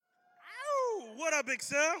up,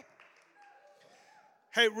 Excel?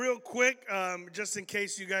 Hey, real quick, just in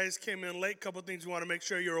case you guys came in late, a couple things we want to make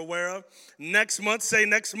sure you're aware of. Next month, say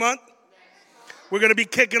next month. We're going to be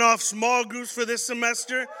kicking off small groups for this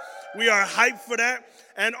semester. We are hyped for that.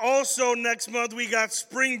 And also next month, we got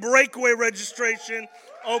Spring Breakaway registration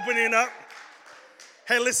opening up.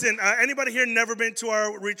 Hey, listen, anybody here never been to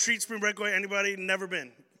our retreat, Spring Breakaway? Anybody never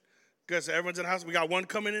been? Good, so everyone's in the house. We got one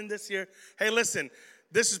coming in this year. Hey, listen,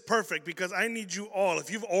 this is perfect because I need you all.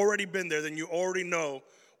 If you've already been there, then you already know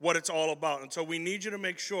what it's all about. And so we need you to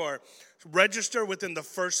make sure, register within the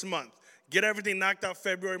first month. Get everything knocked out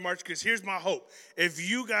February, March, because here's my hope. If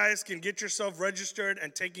you guys can get yourself registered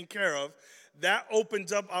and taken care of, that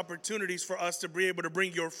opens up opportunities for us to be able to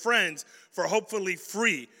bring your friends for hopefully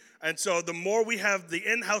free. And so the more we have the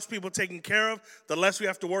in-house people taken care of, the less we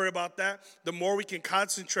have to worry about that, the more we can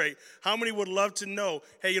concentrate. How many would love to know,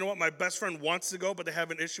 hey, you know what, my best friend wants to go, but they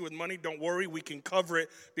have an issue with money? Don't worry, we can cover it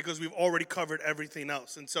because we've already covered everything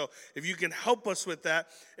else. And so if you can help us with that,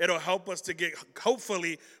 it'll help us to get,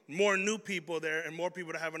 hopefully, more new people there and more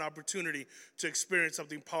people to have an opportunity to experience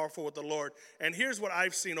something powerful with the Lord. And here's what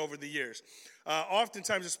I've seen over the years.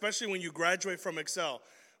 Oftentimes, especially when you graduate from Excel,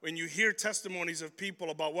 when you hear testimonies of people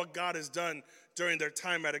about what God has done during their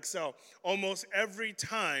time at Excel, almost every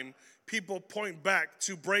time people point back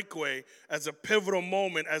to Breakaway as a pivotal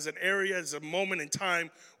moment, as an area, as a moment in time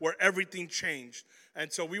where everything changed.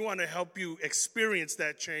 And so we want to help you experience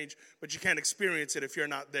that change, but you can't experience it if you're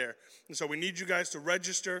not there. And so we need you guys to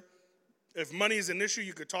register. If money is an issue,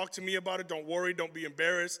 you could talk to me about it. Don't worry. Don't be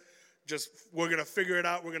embarrassed. We're going to figure it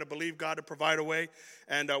out. We're going to believe God to provide a way,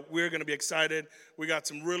 and we're going to be excited. We got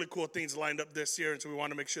some really cool things lined up this year, and so we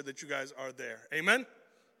want to make sure that you guys are there. Amen?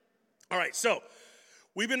 All right, so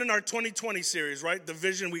we've been in our 2020 series, right? The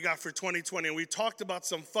vision we got for 2020, and we talked about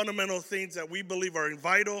some fundamental things that we believe are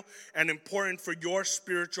vital and important for your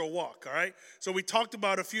spiritual walk, all right? So we talked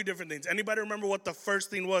about a few different things. Anybody remember what the first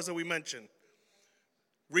thing was that we mentioned?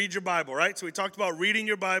 Read your Bible, right? So we talked about reading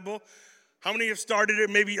your Bible. How many have started it?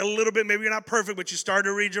 Maybe a little bit. Maybe you're not perfect, but you started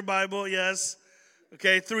to read your Bible. Yes.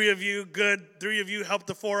 Okay, 3 of you. Good. 3 of you helped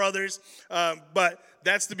the 4 others. But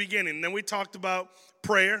that's the beginning. And then we talked about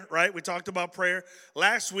prayer, right? We talked about prayer.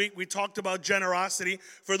 Last week, we talked about generosity.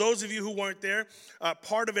 For those of you who weren't there,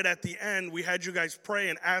 part of it at the end, we had you guys pray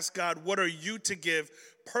and ask God, what are you to give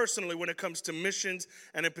personally when it comes to missions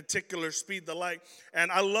and in particular Speed the Light?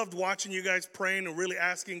 And I loved watching you guys praying and really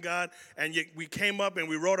asking God, and we came up and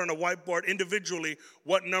we wrote on a whiteboard individually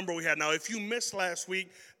what number we had. Now, if you missed last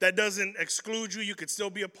week, that doesn't exclude you. You could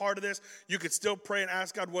still be a part of this. You could still pray and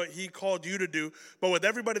ask God what he called you to do. But with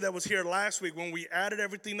everybody that was here last week, when we added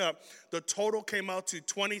everything up, the total came out to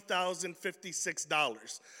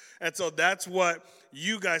 $20,056. And so that's what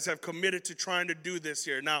you guys have committed to trying to do this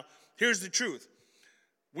year. Now, here's the truth.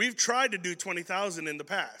 We've tried to do 20,000 in the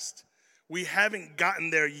past. We haven't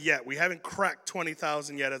gotten there yet. We haven't cracked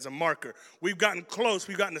 20,000 yet as a marker. We've gotten close.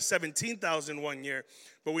 We've gotten to 17,000 one year,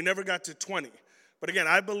 but we never got to 20. But again,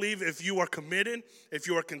 I believe if you are committed, if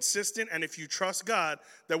you are consistent, and if you trust God,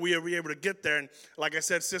 that we will be able to get there. And like I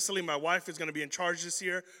said, Cicely, my wife, is going to be in charge this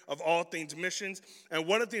year of all things missions. And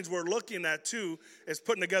one of the things we're looking at, too, is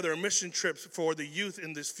putting together a mission trip for the youth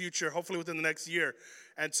in this future, hopefully within the next year.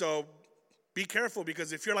 And so be careful,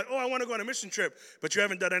 because if you're like, oh, I want to go on a mission trip, but you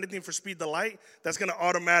haven't done anything for Speed the Light, that's going to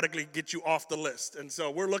automatically get you off the list. And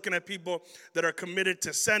so we're looking at people that are committed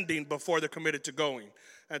to sending before they're committed to going.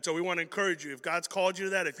 And so we want to encourage you. If God's called you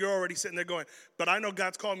to that, if you're already sitting there going, but I know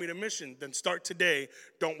God's called me to mission, then start today.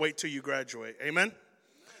 Don't wait till you graduate. Amen?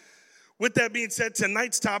 With that being said,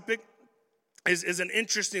 tonight's topic is an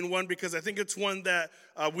interesting one, because I think it's one that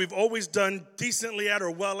we've always done decently at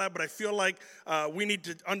or well at, but I feel like we need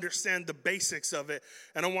to understand the basics of it.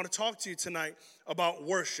 And I want to talk to you tonight about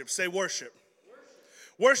worship. Say worship.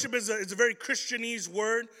 Worship is a very Christianese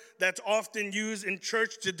word that's often used in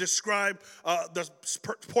church to describe the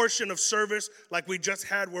portion of service like we just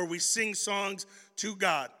had, where we sing songs to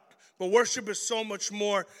God. But worship is so much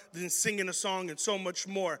more than singing a song, and so much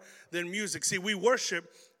more than music. See, we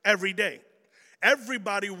worship every day.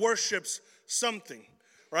 Everybody worships something,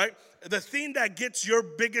 right? The thing that gets your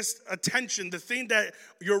biggest attention, the thing that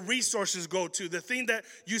your resources go to, the thing that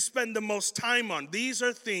you spend the most time on, these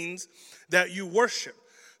are things that you worship.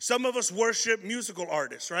 Some of us worship musical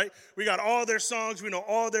artists, right? We got all their songs. We know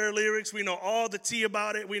all their lyrics. We know all the tea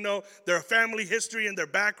about it. We know their family history and their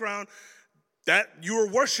background. That you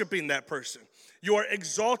are worshiping that person. You are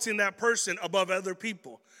exalting that person above other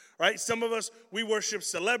people. right? Some of us, we worship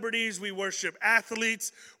celebrities, we worship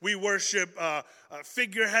athletes, we worship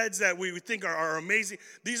figureheads that we think are amazing.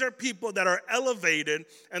 These are people that are elevated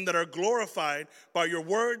and that are glorified by your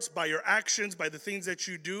words, by your actions, by the things that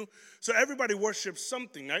you do. So everybody worships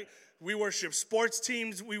something, right? We worship sports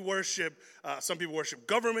teams. We worship, some people worship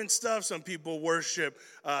government stuff. Some people worship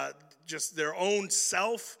just their own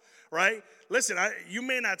self, right? Listen, you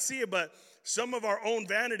may not see it, but some of our own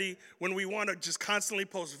vanity, when we want to just constantly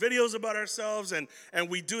post videos about ourselves and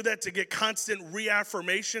we do that to get constant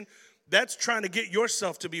reaffirmation, that's trying to get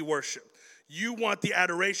yourself to be worshiped. You want the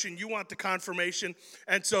adoration. You want the confirmation.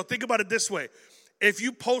 And so think about it this way. If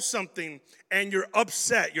you post something and you're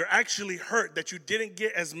upset, you're actually hurt that you didn't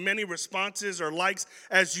get as many responses or likes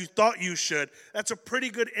as you thought you should, that's a pretty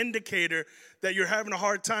good indicator that you're having a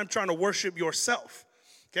hard time trying to worship yourself,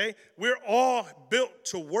 okay? We're all built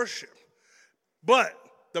to worship, but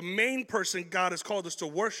the main person God has called us to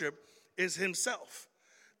worship is himself.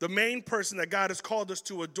 The main person that God has called us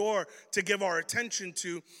to adore, to give our attention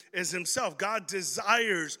to, is himself. God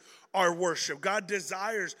desires our worship. God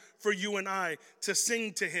desires for you and I to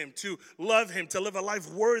sing to him, to love him, to live a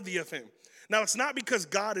life worthy of him. Now, it's not because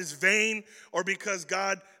God is vain or because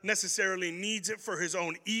God necessarily needs it for his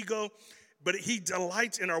own ego, but he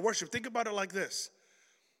delights in our worship. Think about it like this.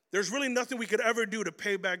 There's really nothing we could ever do to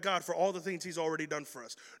pay back God for all the things he's already done for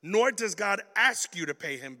us, nor does God ask you to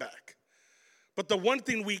pay him back. But the one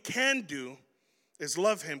thing we can do is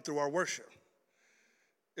love him through our worship,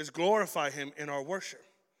 is glorify him in our worship.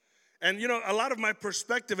 And, you know, a lot of my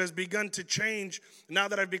perspective has begun to change now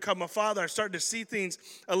that I've become a father. I started to see things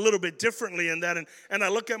a little bit differently in that. And I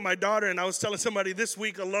look at my daughter, and I was telling somebody this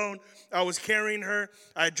week alone, I was carrying her.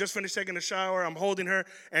 I had just finished taking a shower. I'm holding her,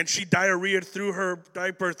 and she diarrheaed through her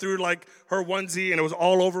diaper, through, like, her onesie, and it was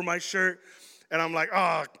all over my shirt. And I'm like,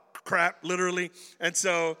 oh, crap, literally. And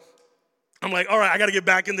so I'm like, all right, I got to get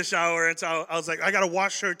back in the shower. And so I was like, I got to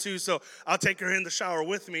wash her too. So I'll take her in the shower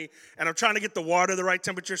with me. And I'm trying to get the water the right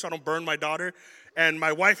temperature so I don't burn my daughter. And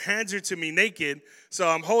my wife hands her to me naked. So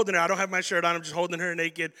I'm holding her. I don't have my shirt on. I'm just holding her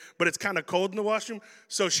naked. But it's kind of cold in the washroom.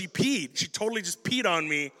 So she peed. She totally just peed on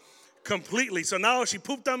me completely. So now she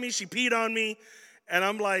pooped on me. She peed on me. And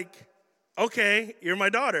I'm like, okay, you're my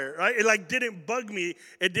daughter, right? It like didn't bug me.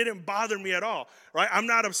 It didn't bother me at all, right? I'm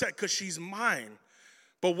not upset because she's mine.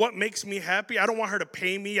 But what makes me happy, I don't want her to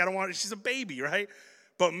pay me. She's a baby, right?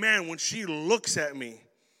 But man, when she looks at me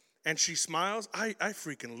and she smiles, I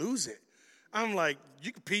freaking lose it. I'm like,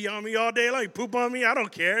 you can pee on me all day long, you poop on me, I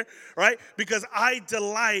don't care, right? Because I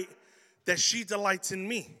delight that she delights in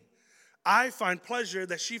me. I find pleasure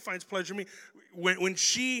that she finds pleasure in me. When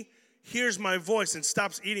she hears my voice and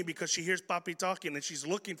stops eating because she hears Papi talking and she's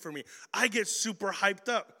looking for me, I get super hyped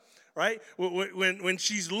up. Right? When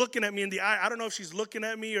she's looking at me in the eye, I don't know if she's looking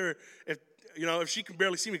at me or if she can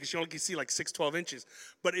barely see me because she only can see like 6, 12 inches.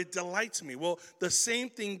 But it delights me. Well, the same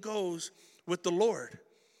thing goes with the Lord.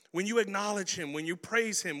 When you acknowledge him, when you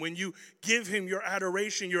praise him, when you give him your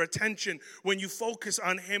adoration, your attention, when you focus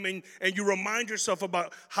on him and you remind yourself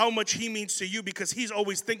about how much he means to you because he's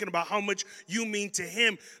always thinking about how much you mean to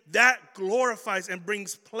him, that glorifies and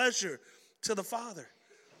brings pleasure to the Father.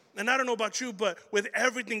 And I don't know about you, but with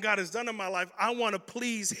everything God has done in my life, I want to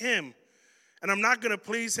please him. And I'm not going to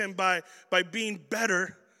please him by being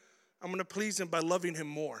better. I'm going to please him by loving him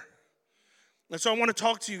more. And so I want to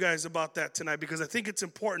talk to you guys about that tonight because I think it's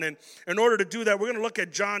important. And in order to do that, we're going to look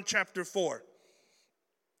at John chapter 4.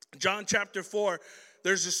 John chapter 4,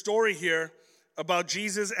 there's a story here about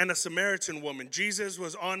Jesus and a Samaritan woman. Jesus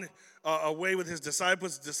was on away with his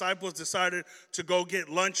disciples. The disciples decided to go get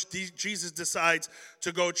lunch. Jesus decides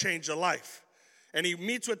to go change a life. And he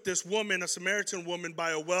meets with this woman, a Samaritan woman, by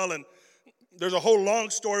a well. And there's a whole long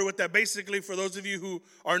story with that. Basically, for those of you who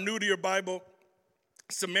are new to your Bible,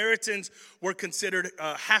 Samaritans were considered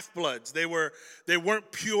half-bloods. They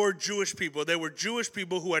weren't pure Jewish people. They were Jewish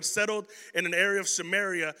people who had settled in an area of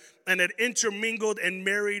Samaria and had intermingled and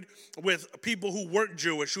married with people who weren't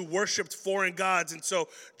Jewish, who worshiped foreign gods. And so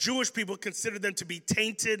Jewish people considered them to be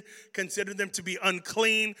tainted, considered them to be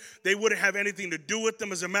unclean. They wouldn't have anything to do with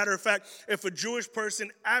them. As a matter of fact, if a Jewish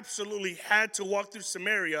person absolutely had to walk through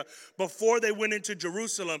Samaria before they went into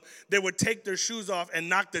Jerusalem, they would take their shoes off and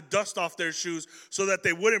knock the dust off their shoes so that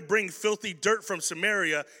they wouldn't bring filthy dirt from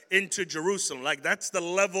Samaria into Jerusalem. Like, that's the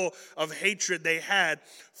level of hatred they had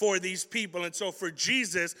for these people. And so for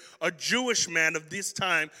Jesus, a Jewish man of this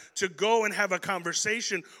time, to go and have a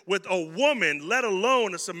conversation with a woman, let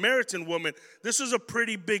alone a Samaritan woman, this was a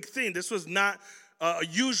pretty big thing. This was not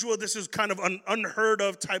usual. This is kind of an unheard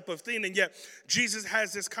of type of thing. And yet Jesus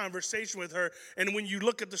has this conversation with her. And when you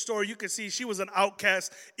look at the story, you can see she was an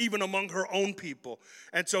outcast even among her own people.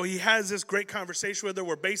 And so he has this great conversation with her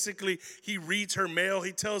where basically he reads her mail.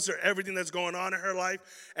 He tells her everything that's going on in her life.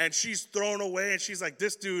 And she's thrown away. And she's like,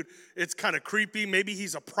 this dude, it's kind of creepy. Maybe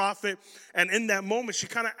he's a prophet. And in that moment, she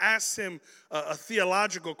kind of asks him a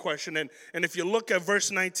theological question. And if you look at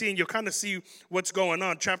verse 19, you'll kind of see what's going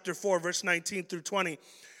on. Chapter 4, verse 19 through 20.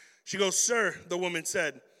 She goes, sir, the woman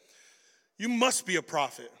said, you must be a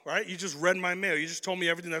prophet, right? You just read my mail. You just told me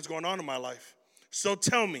everything that's going on in my life. So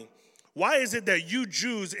tell me, why is it that you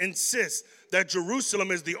Jews insist that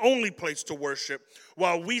Jerusalem is the only place to worship,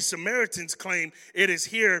 while we Samaritans claim it is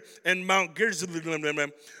here in Mount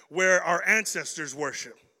Gerizim where our ancestors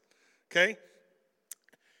worship? Okay?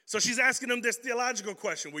 So she's asking them this theological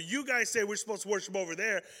question. Well, you guys say we're supposed to worship over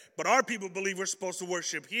there, but our people believe we're supposed to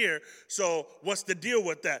worship here. So what's the deal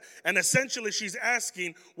with that? And essentially she's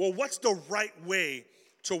asking, well, what's the right way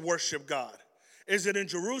to worship God? Is it in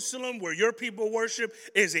Jerusalem where your people worship?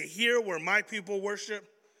 Is it here where my people worship?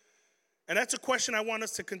 And that's a question I want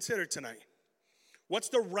us to consider tonight. What's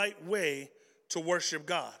the right way to worship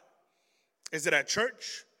God? Is it at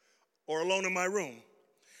church or alone in my room?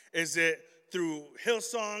 Is it through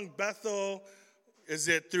Hillsong, Bethel? Is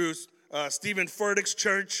it through Stephen Furtick's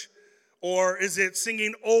church? Or is it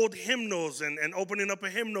singing old hymnals and opening up a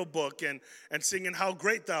hymnal book and singing How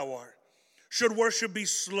Great Thou Art? Should worship be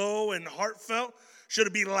slow and heartfelt? Should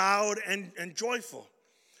it be loud and joyful?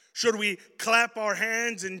 Should we clap our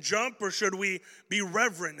hands and jump, or should we be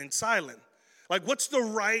reverent and silent? Like, what's the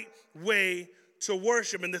right way to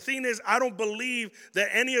worship? And the thing is, I don't believe that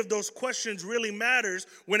any of those questions really matters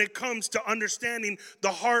when it comes to understanding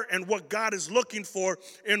the heart and what God is looking for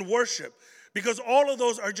in worship. Because all of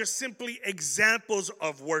those are just simply examples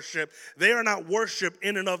of worship. They are not worship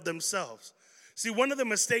in and of themselves. See, one of the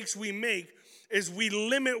mistakes we make is we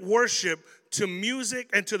limit worship to music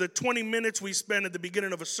and to the 20 minutes we spend at the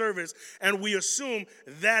beginning of a service, and we assume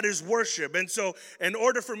that is worship. And so in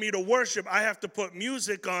order for me to worship, I have to put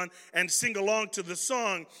music on and sing along to the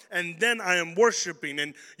song, and then I am worshiping.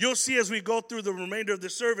 And you'll see as we go through the remainder of the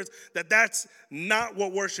service that that's not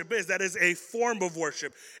what worship is. That is a form of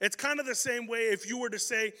worship. It's kind of the same way if you were to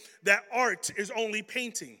say that art is only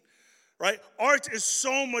painting. Right? Art is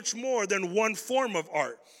so much more than one form of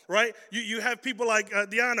art, right? You have people like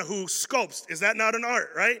Diana who sculpts. Is that not an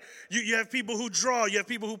art, right? You have people who draw. You have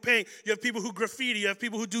people who paint. You have people who graffiti. You have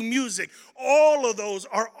people who do music. All of those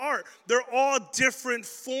are art. They're all different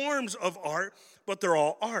forms of art, but they're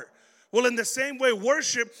all art. Well, in the same way,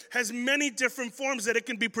 worship has many different forms that it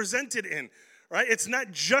can be presented in. Right? It's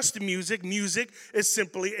not just music. Music is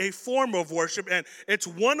simply a form of worship, and it's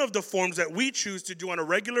one of the forms that we choose to do on a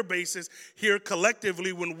regular basis here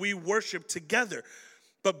collectively when we worship together.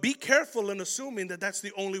 But be careful in assuming that that's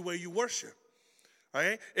the only way you worship.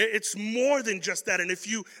 Right? It's more than just that, and if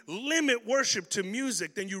you limit worship to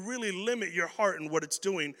music, then you really limit your heart and what it's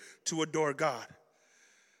doing to adore God.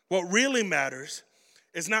 What really matters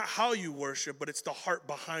is not how you worship, but it's the heart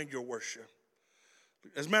behind your worship.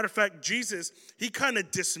 As a matter of fact, Jesus, he kind of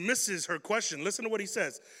dismisses her question. Listen to what he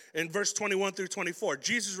says in verse 21 through 24.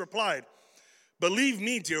 Jesus replied, believe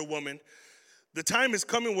me, dear woman, the time is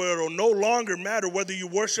coming where it will no longer matter whether you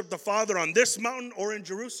worship the Father on this mountain or in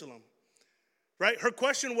Jerusalem. Right? Her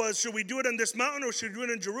question was, should we do it on this mountain or should we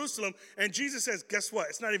do it in Jerusalem? And Jesus says, guess what?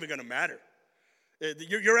 It's not even going to matter.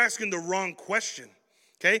 You're asking the wrong question.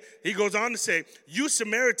 Okay, he goes on to say, you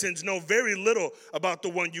Samaritans know very little about the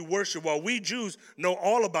one you worship, while we Jews know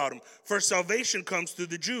all about him. For salvation comes through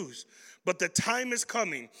the Jews. But the time is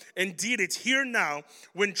coming, indeed it's here now,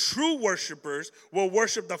 when true worshipers will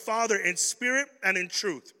worship the Father in spirit and in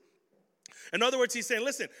truth. In other words, he's saying,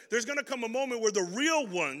 listen, there's going to come a moment where the real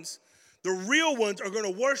ones are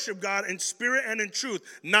going to worship God in spirit and in truth,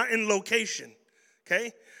 not in location.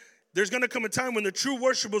 Okay? There's going to come a time when the true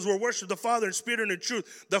worshipers will worship the Father in spirit and in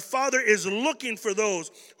truth. The Father is looking for those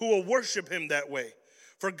who will worship him that way.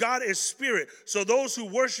 For God is spirit, so those who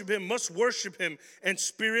worship him must worship him in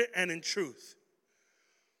spirit and in truth.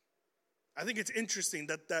 I think it's interesting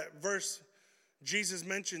that verse, Jesus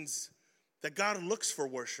mentions that God looks for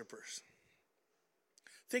worshipers.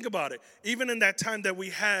 Think about it. Even in that time that we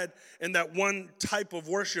had in that one type of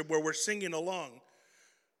worship where we're singing along,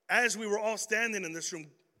 as we were all standing in this room,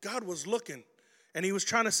 God was looking, and he was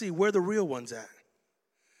trying to see where the real one's at.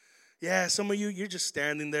 Yeah, some of you, you're just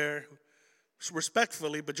standing there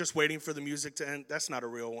respectfully, but just waiting for the music to end. That's not a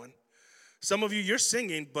real one. Some of you, you're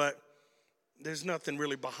singing, but there's nothing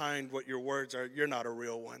really behind what your words are. You're not a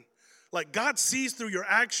real one. Like God sees through your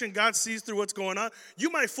action. God sees through what's going on. You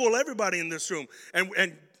might fool everybody in this room,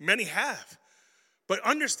 and many have. But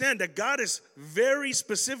understand that God is very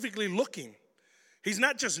specifically looking. He's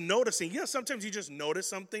not just noticing. Sometimes you just notice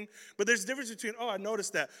something, but there's a difference between, I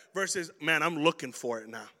noticed that, versus, man, I'm looking for it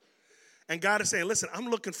now. And God is saying, listen, I'm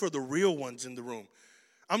looking for the real ones in the room.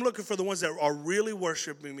 I'm looking for the ones that are really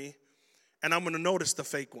worshiping me, and I'm going to notice the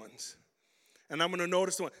fake ones. And I'm going to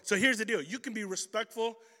notice the one. So here's the deal. You can be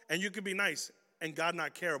respectful and you can be nice and God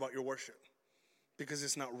not care about your worship because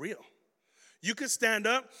it's not real. You could stand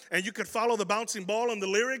up and you could follow the bouncing ball and the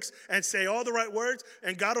lyrics and say all the right words,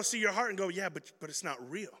 and God will see your heart and go, yeah, but it's not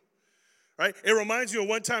real, right? It reminds you of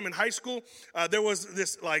one time in high school, there was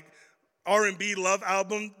this R&B love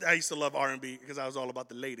album. I used to love R&B because I was all about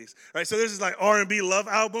the ladies, right? So this is R&B love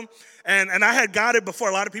album, and I had got it before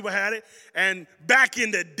a lot of people had it. And back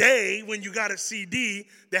in the day when you got a CD,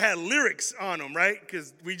 they had lyrics on them, right?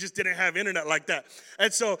 Because we just didn't have internet like that.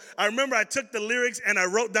 And so I remember I took the lyrics and I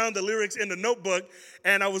wrote down the lyrics in the notebook,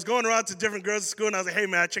 and I was going around to different girls at school, and I was like, hey,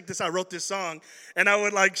 man, check this out. I wrote this song. And I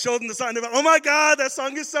would show them the song, and they're like, oh, my God, that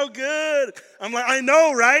song is so good. I'm like, I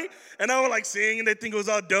know, right? And I would sing, and they think it was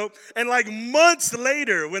all dope. And months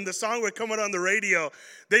later, when the song would come out on the radio,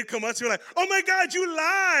 they'd come up to me like, oh, my God, you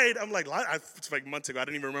lied. I'm like, it's months ago. I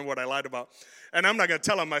didn't even remember what I lied about. And I'm not going to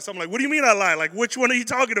tell them myself. I'm like, what do you mean I lied? Which one are you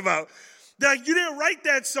talking about? They're like, you didn't write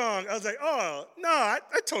that song. I was like, oh, no, I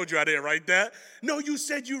told you I didn't write that. No, you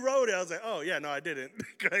said you wrote it. I was like, oh, yeah, no, I didn't.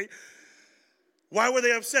 Okay. Why were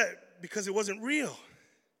they upset? Because it wasn't real.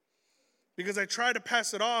 Because I tried to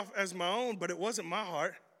pass it off as my own, but it wasn't my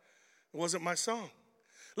heart. It wasn't my song.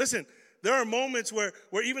 Listen, there are moments where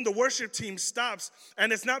even the worship team stops,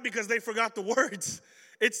 and it's not because they forgot the words.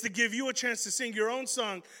 It's to give you a chance to sing your own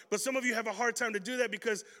song. But some of you have a hard time to do that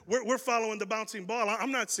because we're following the bouncing ball.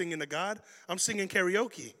 I'm not singing to God. I'm singing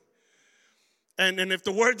karaoke. And if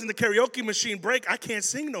the words in the karaoke machine break, I can't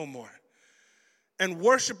sing no more. And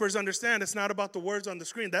worshipers understand it's not about the words on the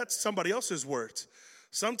screen. That's somebody else's words.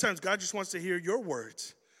 Sometimes God just wants to hear your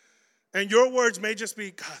words. And your words may just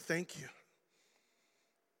be, God, thank you.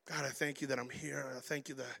 God, I thank you that I'm here. I thank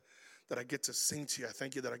you that I get to sing to you. I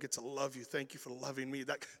thank you that I get to love you. Thank you for loving me.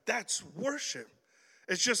 That's worship.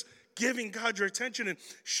 It's just giving God your attention and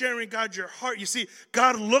sharing God your heart. You see,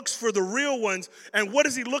 God looks for the real ones. And what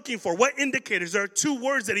is he looking for? What indicators? There are two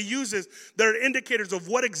words that he uses that are indicators of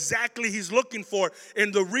what exactly he's looking for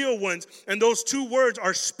in the real ones. And those two words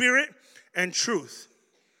are spirit and truth.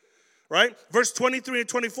 Right? Verse 23 and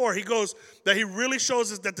 24, he goes that he really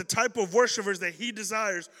shows us that the type of worshipers that he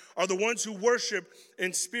desires are the ones who worship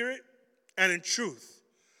in spirit and in truth.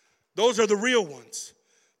 Those are the real ones.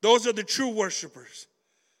 Those are the true worshipers.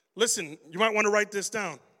 Listen, you might want to write this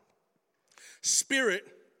down. Spirit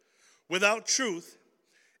without truth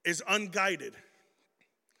is unguided.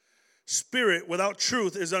 Spirit without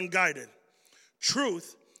truth is unguided.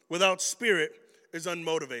 Truth without spirit is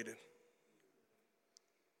unmotivated.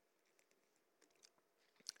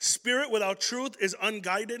 Spirit without truth is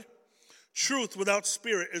unguided. Truth without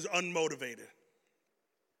spirit is unmotivated.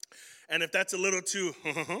 And if that's a little too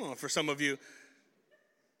for some of you,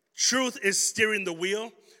 truth is steering the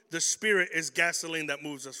wheel. The spirit is gasoline that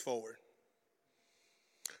moves us forward.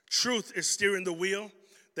 Truth is steering the wheel.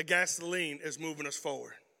 The gasoline is moving us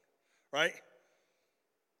forward. Right?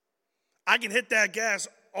 I can hit that gas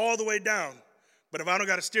all the way down, but if I don't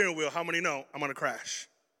got a steering wheel, how many know I'm going to crash?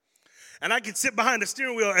 And I can sit behind the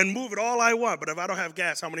steering wheel and move it all I want, but if I don't have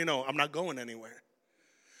gas, how many know I'm not going anywhere?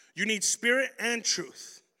 You need spirit and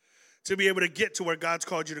truth to be able to get to where God's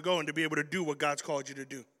called you to go and to be able to do what God's called you to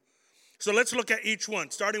do. So let's look at each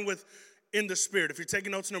one, starting with in the spirit. If you're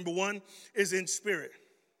taking notes, number one is in spirit.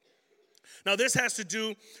 Now, this has to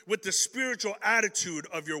do with the spiritual attitude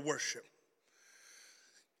of your worship.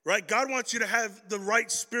 Right? God wants you to have the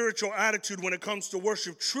right spiritual attitude when it comes to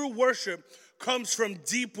worship. True worship comes from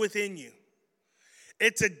deep within you.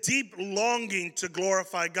 It's a deep longing to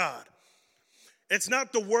glorify God. It's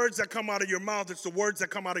not the words that come out of your mouth, it's the words that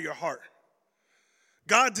come out of your heart.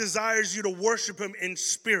 God desires you to worship him in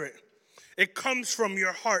spirit. It comes from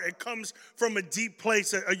your heart. It comes from a deep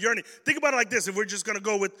place, a yearning. Think about it like this, if we're just going to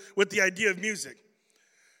go with the idea of music.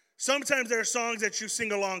 Sometimes there are songs that you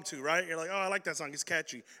sing along to, right? You're like, oh, I like that song. It's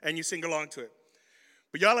catchy. And you sing along to it.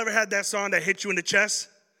 But y'all ever had that song that hit you in the chest?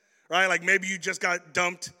 Right? Like maybe you just got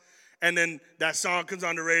dumped and then that song comes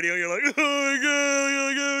on the radio and you're like, oh my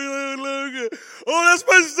God, oh, that's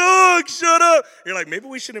my song, shut up. You're like, maybe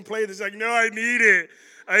we shouldn't play this. Like, no, I need it.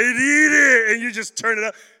 I need it. And you just turn it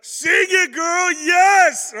up. Sing it, girl,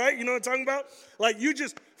 yes. Right? You know what I'm talking about? Like you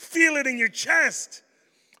just feel it in your chest.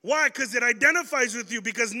 Why? Because it identifies with you.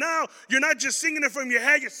 Because now you're not just singing it from your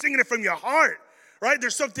head, you're singing it from your heart, right?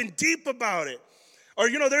 There's something deep about it. Or,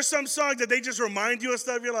 there's some songs that they just remind you of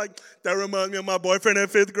stuff. You're like, that reminds me of my boyfriend in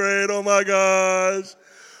 5th grade. Oh, my gosh.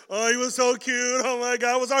 Oh, he was so cute. Oh, my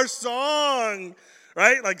God. It was our song,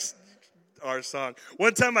 right? Like, our song.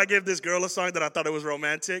 One time I gave this girl a song that I thought it was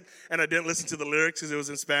romantic, and I didn't listen to the lyrics because it was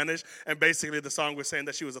in Spanish, and basically the song was saying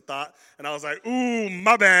that she was a thought, and I was like, ooh,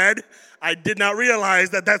 my bad. I did not realize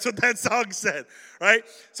that that's what that song said, right?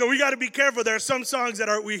 So we got to be careful. There are some songs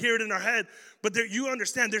that we hear it in our head, but you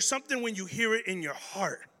understand there's something when you hear it in your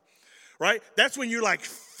heart, right? That's when you're like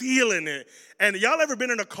feeling it. And y'all ever been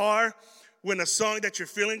in a car when a song that you're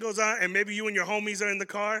feeling goes on, and maybe you and your homies are in the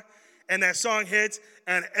car, and that song hits,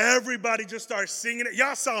 and everybody just starts singing it?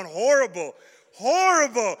 Y'all sound horrible,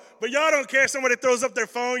 but y'all don't care. Somebody throws up their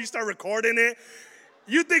phone, you start recording it.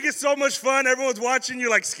 You think it's so much fun, everyone's watching, you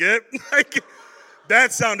like, skip. Like,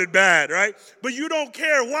 that sounded bad, right? But you don't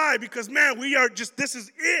care. Why? Because, man, this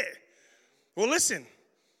is it. Well, listen,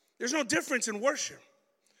 there's no difference in worship.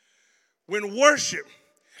 When worship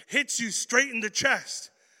hits you straight in the chest,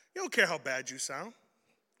 you don't care how bad you sound.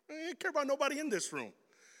 You don't care about nobody in this room.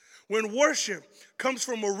 When worship comes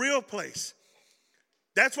from a real place,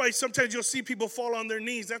 that's why sometimes you'll see people fall on their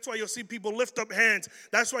knees. That's why you'll see people lift up hands.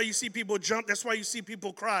 That's why you see people jump. That's why you see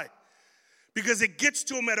people cry. Because it gets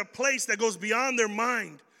to them at a place that goes beyond their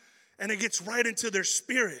mind, and it gets right into their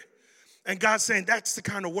spirit. And God's saying, that's the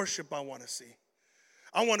kind of worship I want to see.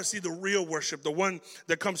 I want to see the real worship, the one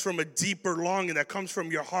that comes from a deeper longing, that comes from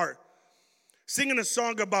your heart. Singing a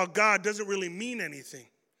song about God doesn't really mean anything.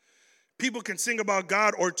 People can sing about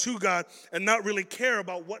God or to God and not really care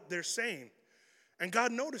about what they're saying. And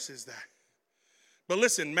God notices that. But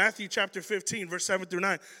listen, Matthew chapter 15, verse 7 through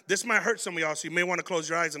 9. This might hurt some of y'all, so you may want to close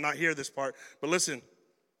your eyes and not hear this part. But listen,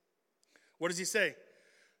 what does he say?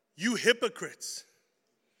 You hypocrites.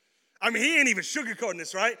 I mean, he ain't even sugarcoating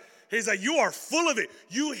this, right? He's like, you are full of it.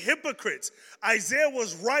 You hypocrites. Isaiah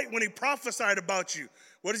was right when he prophesied about you.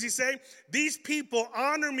 What does he say? These people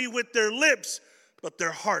honor me with their lips, but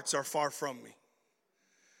their hearts are far from me.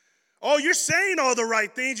 Oh, you're saying all the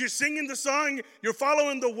right things. You're singing the song. You're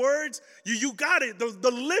following the words. You got it.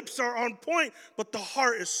 The lips are on point, but the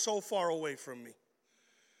heart is so far away from me.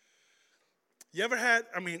 You ever had,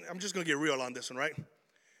 I'm just going to get real on this one, right?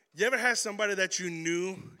 You ever had somebody that you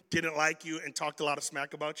knew didn't like you and talked a lot of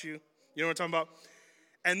smack about you? You know what I'm talking about?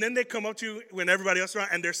 And then they come up to you when everybody else is around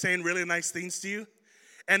and they're saying really nice things to you.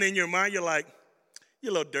 And in your mind, you're like,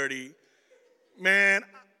 you little dirty. Man,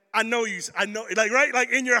 I know, like, right?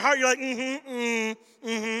 Like, in your heart, you're like,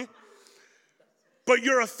 But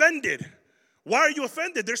you're offended. Why are you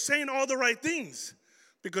offended? They're saying all the right things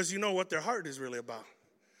because you know what their heart is really about.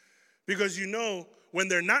 Because you know when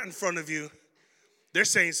they're not in front of you, they're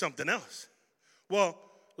saying something else. Well,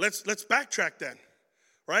 let's backtrack then,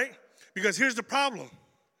 right? Because here's the problem.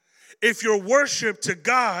 If your worship to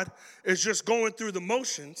God is just going through the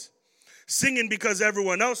motions, singing because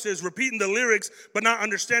everyone else is, repeating the lyrics, but not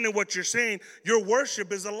understanding what you're saying, your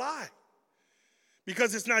worship is a lie.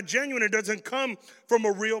 Because it's not genuine. It doesn't come from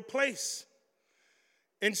a real place.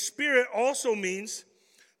 And spirit also means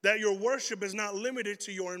that your worship is not limited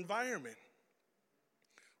to your environment.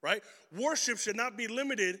 Right? Worship should not be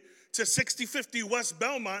limited to 6050 West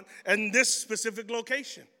Belmont and this specific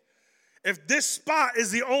location. If this spot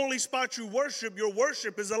is the only spot you worship, your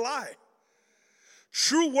worship is a lie.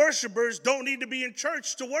 True worshipers don't need to be in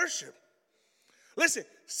church to worship. Listen,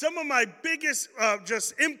 some of my biggest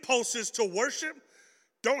just impulses to worship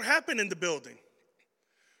don't happen in the building,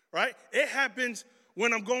 right? It happens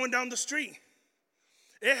when I'm going down the street.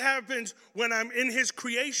 It happens when I'm in his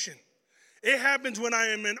creation. It happens when I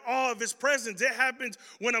am in awe of his presence. It happens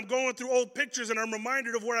when I'm going through old pictures and I'm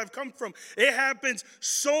reminded of where I've come from. It happens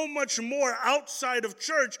so much more outside of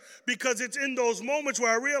church because it's in those moments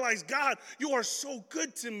where I realize, God, you are so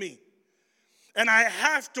good to me. And I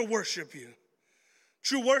have to worship you.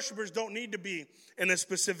 True worshipers don't need to be in a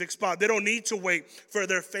specific spot. They don't need to wait for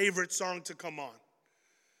their favorite song to come on.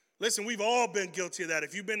 Listen, we've all been guilty of that.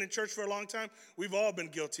 If you've been in church for a long time, we've all been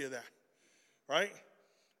guilty of that, right?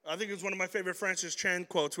 I think it was one of my favorite Francis Chan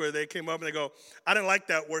quotes where they came up and they go, I didn't like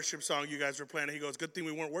that worship song you guys were playing. And he goes, good thing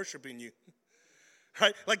we weren't worshiping you.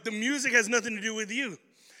 Right? Like the music has nothing to do with you.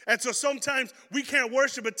 And so sometimes we can't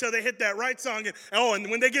worship until they hit that right song. And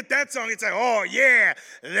when they get that song, it's like, oh, yeah,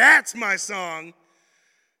 that's my song.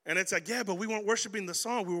 And it's like, yeah, but we weren't worshiping the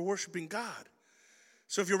song. We were worshiping God.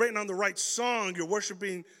 So if you're waiting on the right song, you're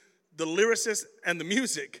worshiping the lyricist and the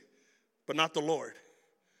music, but not the Lord.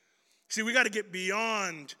 See, we got to get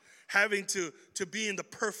beyond having to be in the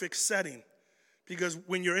perfect setting Because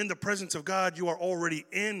when you're in the presence of God, you are already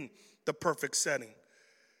in the perfect setting,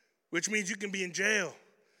 which means you can be in jail,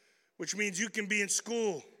 which means you can be in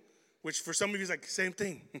school, which for some of you is like the same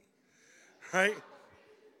thing, right?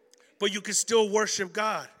 But you can still worship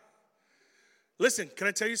God. Listen, can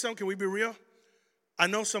I tell you something? Can we be real? I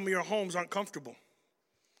know some of your homes aren't comfortable.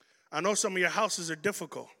 I know some of your houses are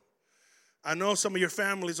difficult. I know some of your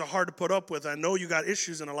families are hard to put up with. I know you got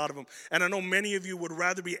issues in a lot of them. And I know many of you would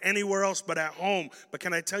rather be anywhere else but at home. But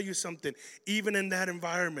can I tell you something? Even in that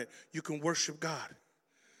environment, you can worship God.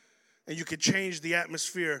 And you can change the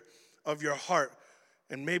atmosphere of your heart.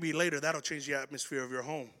 And maybe later that'll change the atmosphere of your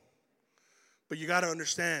home. But you got to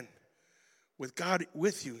understand, with God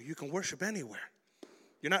with you, you can worship anywhere.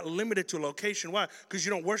 You're not limited to location. Why? Because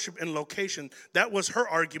you don't worship in location. That was her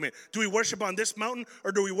argument. Do we worship on this mountain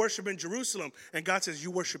or do we worship in Jerusalem? And God says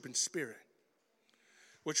you worship in spirit.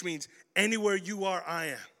 Which means anywhere you are, I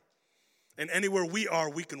am. And anywhere we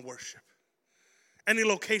are, we can worship. Any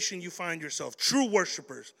location you find yourself. True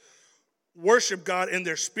worshipers worship God in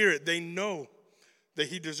their spirit. They know that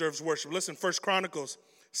he deserves worship. Listen, 1 Chronicles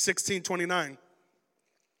 16:29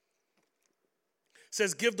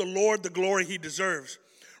 says, give the Lord the glory he deserves.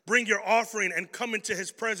 Bring your offering and come into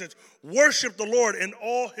his presence. Worship the Lord in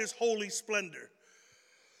all his holy splendor.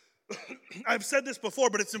 I've said this before,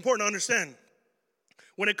 but it's important to understand.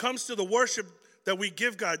 When it comes to the worship that we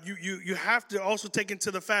give God, you have to also take into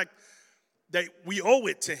the fact that we owe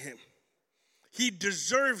it to him. He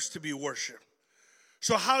deserves to be worshiped.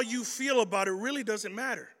 So how you feel about it really doesn't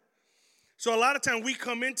matter. So a lot of times we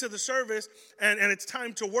come into the service and it's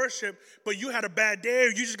time to worship, but you had a bad day or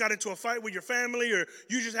you just got into a fight with your family or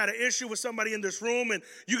you just had an issue with somebody in this room and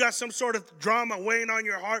you got some sort of drama weighing on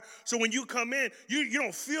your heart. So when you come in, you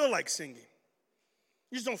don't feel like singing.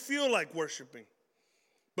 You just don't feel like worshiping.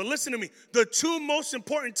 But listen to me. The two most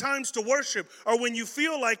important times to worship are when you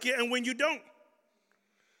feel like it and when you don't.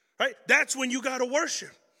 Right? That's when you got to worship.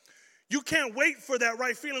 You can't wait for that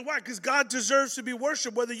right feeling. Why? Because God deserves to be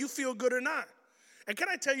worshiped whether you feel good or not. And can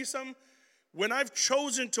I tell you something? When I've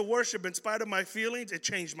chosen to worship in spite of my feelings, it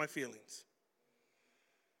changed my feelings.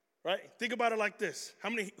 Right? Think about it like this.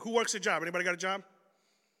 Who works a job? Anybody got a job?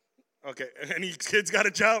 Okay. Any kids got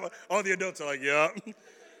a job? All the adults are like, yeah.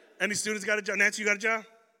 Any students got a job? Nancy, you got a job?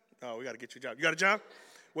 Oh, we got to get you a job. You got a job?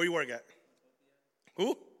 Where you work at?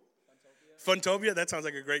 Who? Funtopia? That sounds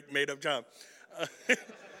like a great made-up job.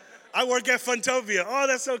 I work at Funtopia. Oh,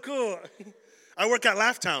 that's so cool. I work at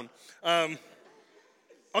Laughtown.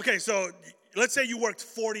 Okay, so let's say you worked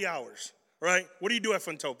 40 hours, right? What do you do at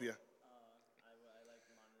Funtopia? I monitor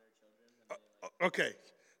children. Okay,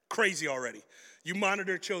 crazy already. You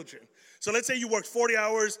monitor children. So let's say you worked 40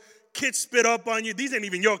 hours, kids spit up on you. These ain't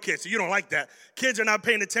even your kids, so you don't like that. Kids are not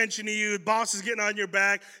paying attention to you. Boss is getting on your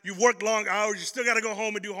back. You've worked long hours. You still got to go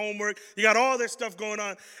home and do homework. You got all this stuff going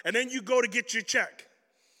on. And then you go to get your check.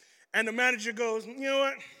 And the manager goes, you know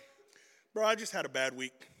what, bro, I just had a bad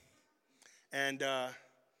week. And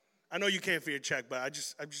I know you came for your check, but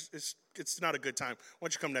it's not a good time. Why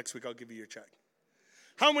don't you come next week? I'll give you your check.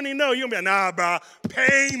 How many know? You're going to be like, nah, bro,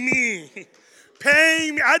 pay me.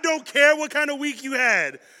 Pay me. I don't care what kind of week you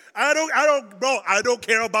had. I don't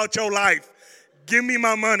care about your life. Give me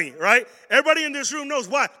my money, right? Everybody in this room knows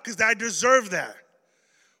why. Because I deserve that.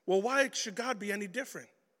 Well, why should God be any different?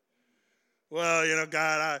 Well, you know,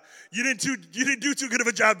 God, you didn't do too good of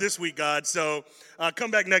a job this week, God. So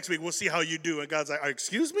come back next week. We'll see how you do. And God's like,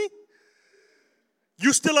 excuse me?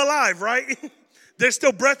 You still alive, right? There's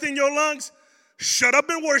still breath in your lungs? Shut up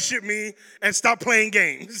and worship me and stop playing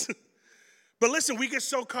games. But listen, we get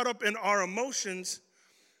so caught up in our emotions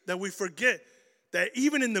that we forget that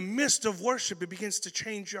even in the midst of worship, it begins to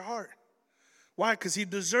change your heart. Why? Because he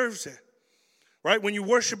deserves it, right? When you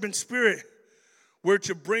worship in spirit, we're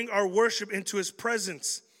to bring our worship into his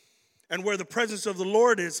presence. And where the presence of the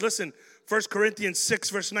Lord is, listen, 1 Corinthians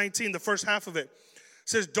 6, verse 19, the first half of it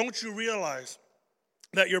says, don't you realize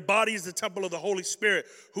that your body is the temple of the Holy Spirit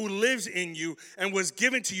who lives in you and was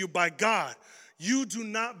given to you by God? You do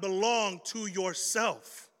not belong to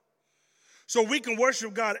yourself. So we can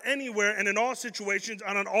worship God anywhere and in all situations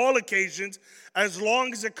and on all occasions as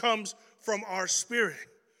long as it comes from our spirit.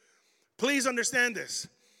 Please understand this.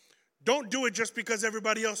 Don't do it just because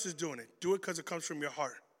everybody else is doing it. Do it because it comes from your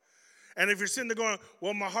heart. And if you're sitting there going,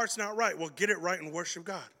 well, my heart's not right, well, get it right and worship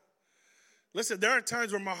God. Listen, there are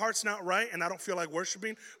times where my heart's not right and I don't feel like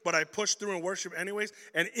worshiping, but I push through and worship anyways.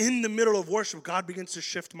 And in the middle of worship, God begins to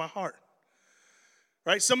shift my heart.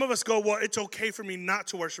 Right? Some of us go, well, it's okay for me not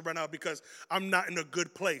to worship right now because I'm not in a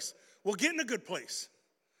good place. Well, get in a good place.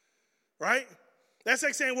 Right? That's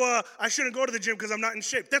like saying, well, I shouldn't go to the gym because I'm not in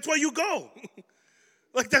shape. That's why you go.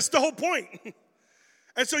 Like, that's the whole point.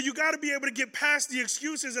 And so you got to be able to get past the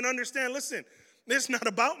excuses and understand, listen, it's not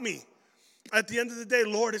about me. At the end of the day,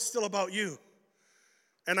 Lord, it's still about you.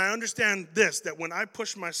 And I understand this, that when I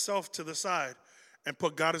push myself to the side and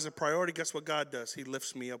put God as a priority, guess what God does? He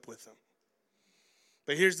lifts me up with him.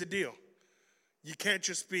 But here's the deal. You can't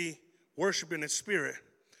just be worshiping in spirit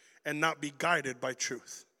and not be guided by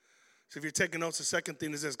truth. So if you're taking notes, the second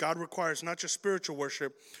thing is this. God requires not just spiritual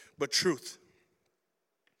worship, but truth.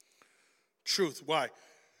 Truth. Why?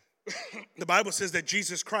 The Bible says that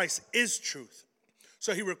Jesus Christ is truth.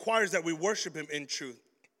 So he requires that we worship him in truth.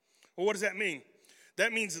 Well, what does that mean?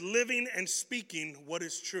 That means living and speaking what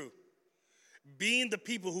is true. Being the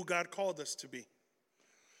people who God called us to be.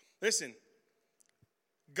 Listen,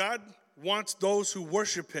 God wants those who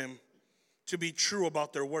worship him to be true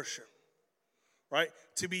about their worship, right?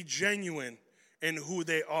 To be genuine in who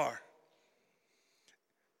they are.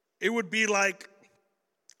 It would be like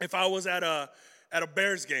if I was at a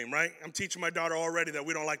Bears game, right? I'm teaching my daughter already that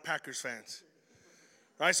we don't like Packers fans,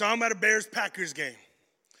 right? So I'm at a Bears-Packers game.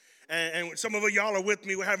 And some of y'all are with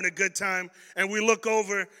me. We're having a good time. And we look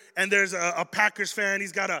over, and there's a Packers fan.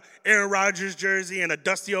 He's got a Aaron Rodgers jersey and a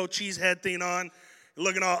dusty old cheesehead thing on,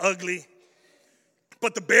 looking all ugly.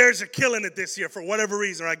 But the Bears are killing it this year for whatever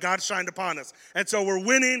reason, right? God shined upon us. And so we're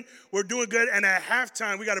winning. We're doing good. And at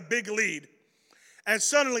halftime, we got a big lead. And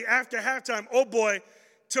suddenly, after halftime, oh boy,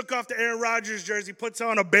 took off the Aaron Rodgers jersey, puts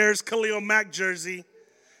on a Bears Khalil Mack jersey,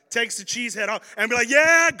 takes the cheesehead off, and be like,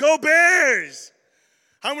 yeah, go Bears.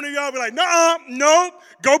 How many of y'all be like, nope,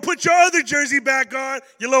 go put your other jersey back on,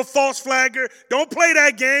 you little false flagger. Don't play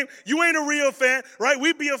that game. You ain't a real fan, right?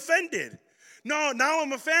 We'd be offended. No, now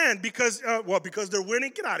I'm a fan because they're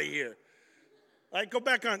winning. Get out of here. Like, go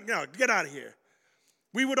back on, get out of here.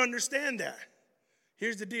 We would understand that.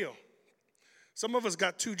 Here's the deal. Some of us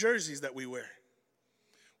got two jerseys that we wear.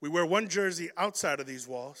 We wear one jersey outside of these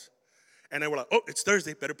walls, and then we're like, oh, it's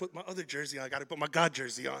Thursday, better put my other jersey on. I got to put my God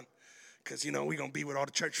jersey on. Because, we're going to be with all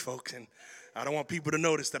the church folks, and I don't want people to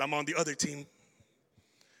notice that I'm on the other team.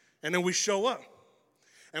 And then we show up,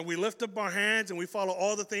 and we lift up our hands, and we follow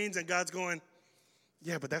all the things, and God's going,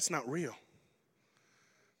 yeah, but that's not real.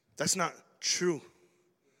 That's not true,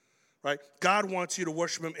 right? God wants you to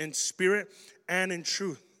worship him in spirit and in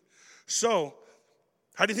truth. So,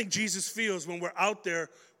 how do you think Jesus feels when we're out there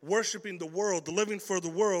worshiping the world, living for the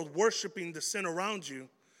world, worshiping the sin around you,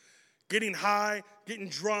 getting high, getting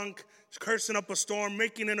drunk, cursing up a storm,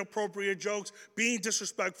 making inappropriate jokes, being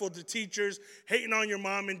disrespectful to teachers, hating on your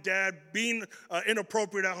mom and dad, being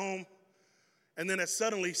inappropriate at home. And then at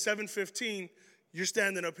suddenly, 7:15, you're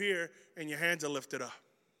standing up here and your hands are lifted up.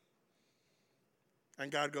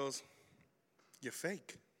 And God goes, you're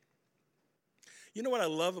fake. You know what I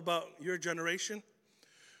love about your generation?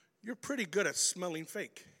 You're pretty good at smelling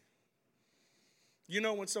fake. You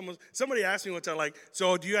know when somebody asked me one time, like,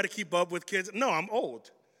 so do you got to keep up with kids? No, I'm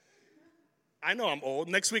old. I know I'm old.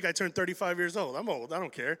 Next week I turn 35 years old. I'm old. I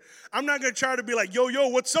don't care. I'm not going to try to be like, yo,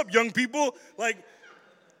 what's up, young people? Like,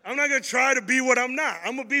 I'm not going to try to be what I'm not.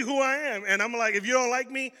 I'm going to be who I am. And I'm like, if you don't like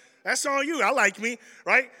me, that's on you. I like me,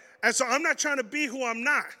 right? And so I'm not trying to be who I'm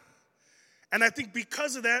not. And I think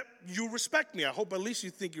because of that, you respect me. I hope at least you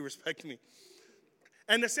think you respect me.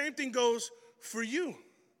 And the same thing goes for you.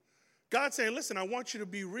 God's saying, listen, I want you to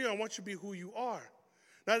be real. I want you to be who you are.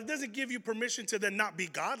 Now, it doesn't give you permission to then not be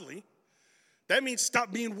godly. That means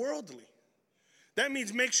stop being worldly. That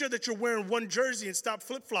means make sure that you're wearing one jersey and stop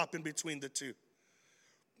flip-flopping between the two.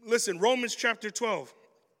 Listen, Romans chapter 12,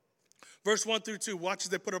 verse 1 through 2. Watch as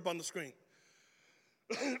they put it up on the screen.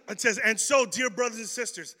 It says, and so, dear brothers and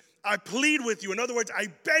sisters, I plead with you. In other words, I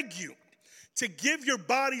beg you to give your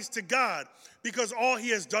bodies to God because all he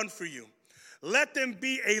has done for you. Let them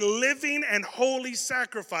be a living and holy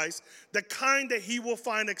sacrifice, the kind that he will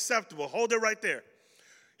find acceptable. Hold it right there.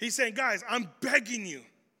 He's saying, guys, I'm begging you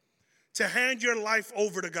to hand your life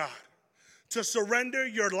over to God, to surrender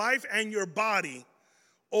your life and your body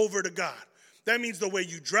over to God. That means the way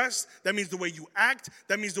you dress. That means the way you act.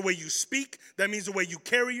 That means the way you speak. That means the way you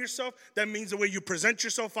carry yourself. That means the way you present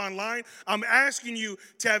yourself online. I'm asking you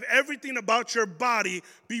to have everything about your body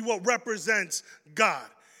be what represents God.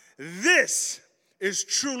 This is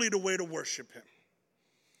truly the way to worship him.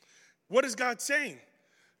 What is God saying?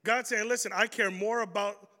 God's saying, listen, I care more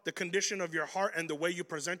about the condition of your heart and the way you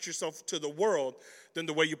present yourself to the world than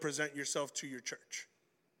the way you present yourself to your church.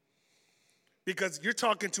 Because you're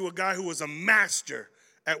talking to a guy who was a master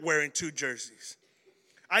at wearing two jerseys.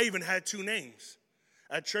 I even had two names.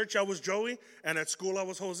 At church, I was Joey, and at school, I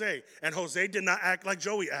was Jose. And Jose did not act like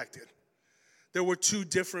Joey acted. There were two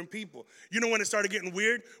different people. You know when it started getting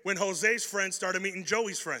weird? When Jose's friends started meeting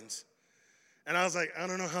Joey's friends. And I was like, I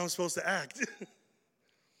don't know how I'm supposed to act.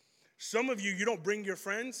 Some of you don't bring your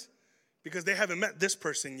friends because they haven't met this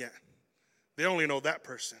person yet. They only know that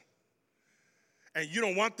person. And you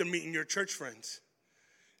don't want them meeting your church friends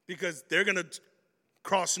because they're going to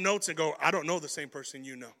cross notes and go, I don't know the same person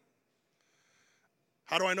you know.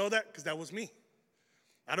 How do I know that? Because that was me.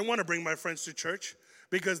 I didn't want to bring my friends to church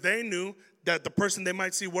because they knew that the person they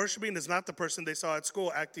might see worshiping is not the person they saw at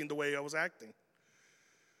school acting the way I was acting.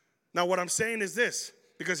 Now, what I'm saying is this,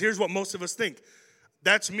 because here's what most of us think.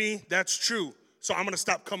 That's me, that's true, so I'm going to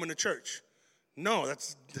stop coming to church. No,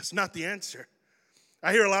 that's not the answer.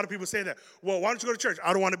 I hear a lot of people say that. Well, why don't you go to church?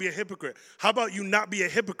 I don't want to be a hypocrite. How about you not be a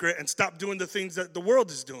hypocrite and stop doing the things that the world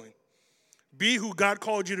is doing? Be who God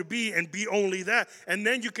called you to be and be only that. And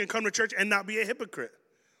then you can come to church and not be a hypocrite.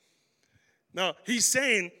 Now, he's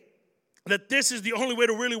saying that this is the only way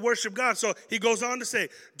to really worship God. So he goes on to say,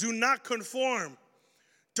 do not conform.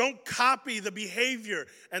 Don't copy the behavior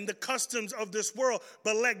and the customs of this world,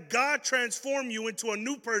 but let God transform you into a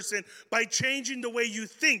new person by changing the way you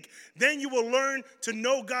think. Then you will learn to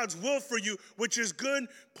know God's will for you, which is good,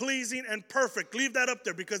 pleasing, and perfect. Leave that up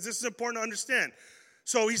there because this is important to understand.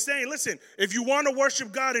 So he's saying, listen, if you want to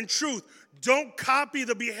worship God in truth, don't copy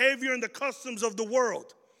the behavior and the customs of the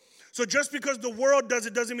world. So just because the world does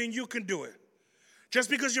it doesn't mean you can do it. Just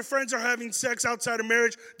because your friends are having sex outside of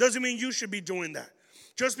marriage doesn't mean you should be doing that.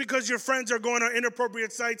 Just because your friends are going on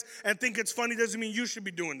inappropriate sites and think it's funny doesn't mean you should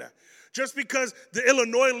be doing that. Just because the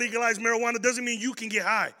Illinois legalized marijuana doesn't mean you can get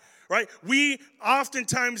high, right? We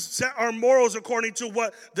oftentimes set our morals according to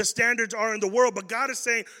what the standards are in the world, but God is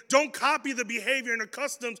saying, don't copy the behavior and the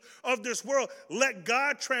customs of this world. Let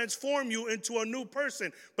God transform you into a new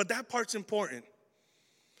person. But that part's important.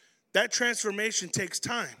 That transformation takes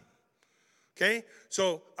time. Okay?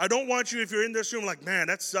 So I don't want you, if you're in this room, like, man,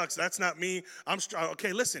 that sucks. That's not me.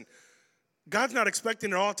 Okay, listen. God's not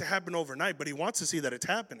expecting it all to happen overnight, but he wants to see that it's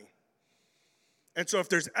happening. And so if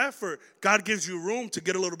there's effort, God gives you room to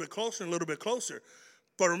get a little bit closer and a little bit closer.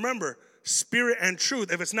 But remember, spirit and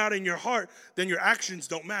truth, if it's not in your heart, then your actions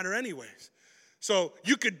don't matter anyways. So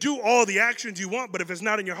you could do all the actions you want, but if it's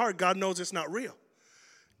not in your heart, God knows it's not real.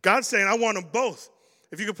 God's saying, I want them both.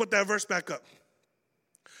 If you could put that verse back up.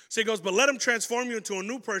 So he goes, but let him transform you into a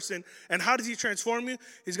new person. And how does he transform you?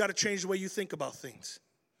 He's got to change the way you think about things.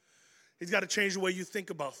 He's got to change the way you think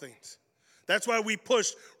about things. That's why we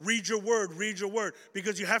push, read your word,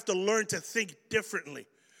 because you have to learn to think differently.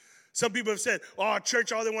 Some people have said, oh,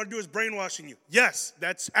 church, all they want to do is brainwashing you. Yes,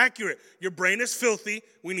 that's accurate. Your brain is filthy.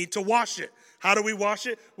 We need to wash it. How do we wash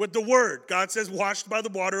it? With the word. God says, washed by the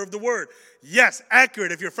water of the word. Yes,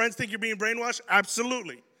 accurate. If your friends think you're being brainwashed,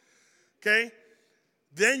 absolutely. Okay?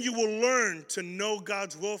 Then you will learn to know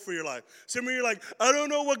God's will for your life. Some of you are like, I don't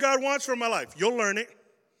know what God wants for my life. You'll learn it.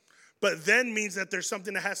 But then means that there's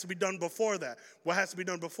something that has to be done before that. What has to be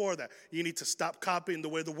done before that? You need to stop copying the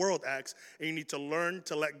way the world acts, and you need to learn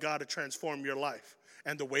to let God transform your life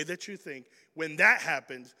and the way that you think. When that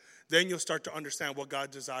happens, then you'll start to understand what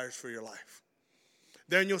God desires for your life.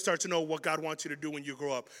 Then you'll start to know what God wants you to do when you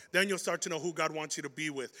grow up. Then you'll start to know who God wants you to be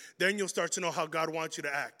with. Then you'll start to know how God wants you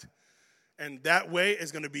to act. And that way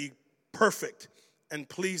is going to be perfect and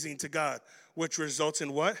pleasing to God, which results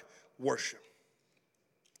in what? Worship.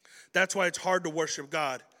 That's why it's hard to worship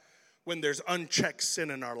God when there's unchecked sin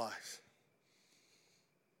in our lives.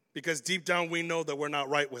 Because deep down we know that we're not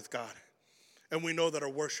right with God. And we know that our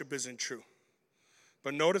worship isn't true.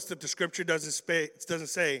 But notice that the scripture doesn't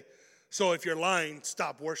say, so if you're lying,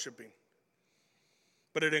 stop worshiping.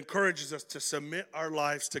 But it encourages us to submit our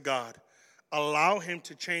lives to God. Allow him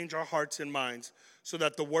to change our hearts and minds so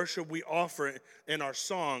that the worship we offer in our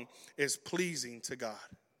song is pleasing to God.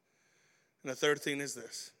 And the third thing is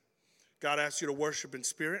this. God asks you to worship in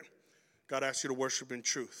spirit. God asks you to worship in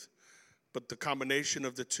truth. But the combination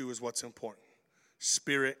of the two is what's important.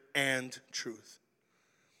 Spirit and truth.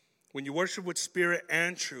 When you worship with spirit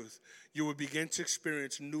and truth, you will begin to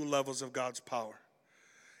experience new levels of God's power.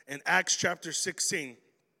 In Acts chapter 16,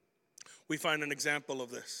 we find an example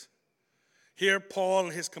of this. Here, Paul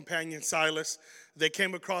and his companion Silas, they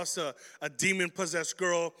came across a demon-possessed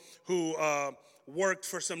girl who worked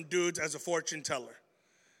for some dudes as a fortune teller,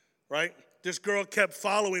 right? This girl kept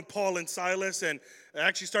following Paul and Silas and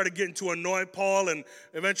actually started getting to annoy Paul. And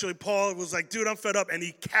eventually Paul was like, dude, I'm fed up. And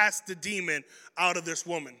he cast the demon out of this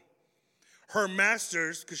woman. Her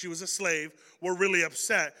masters, because she was a slave, were really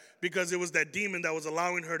upset because it was that demon that was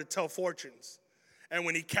allowing her to tell fortunes. And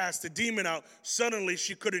when he cast the demon out, suddenly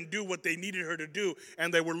she couldn't do what they needed her to do,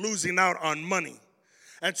 and they were losing out on money.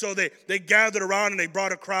 And so they gathered around and they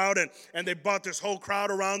brought a crowd and they brought this whole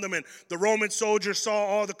crowd around them. And the Roman soldiers saw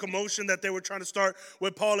all the commotion that they were trying to start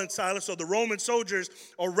with Paul and Silas. So the Roman soldiers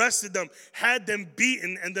arrested them, had them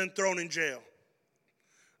beaten, and then thrown in jail.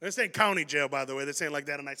 This ain't county jail, by the way. This ain't like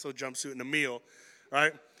that, a nice little jumpsuit and a meal,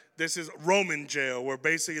 right? This is Roman jail where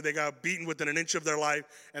basically they got beaten within an inch of their life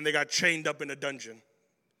and they got chained up in a dungeon.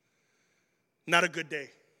 Not a good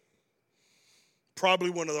day.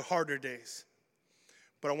 Probably one of the harder days.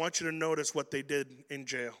 But I want you to notice what they did in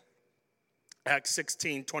jail. Acts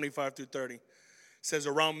 16, 25 through 30. It says,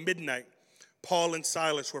 around midnight, Paul and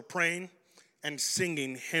Silas were praying and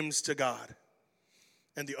singing hymns to God.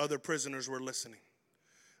 And the other prisoners were listening.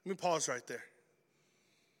 Let me pause right there.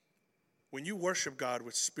 When you worship God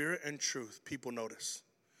with spirit and truth, people notice.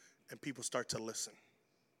 And people start to listen.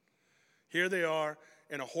 Here they are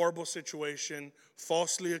in a horrible situation,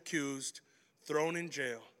 falsely accused, thrown in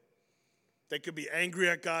jail. They could be angry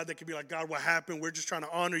at God. They could be like, God, what happened? We're just trying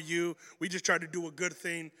to honor you. We just tried to do a good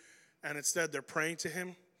thing. And instead, they're praying to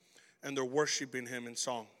him and they're worshiping him in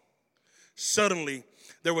song. Suddenly,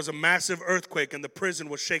 there was a massive earthquake and the prison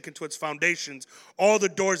was shaken to its foundations. All the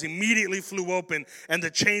doors immediately flew open and the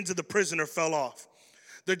chains of the prisoner fell off.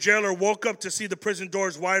 The jailer woke up to see the prison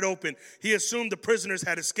doors wide open. He assumed the prisoners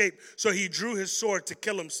had escaped, so he drew his sword to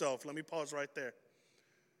kill himself. Let me pause right there.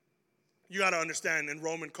 You got to understand, in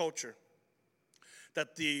Roman culture,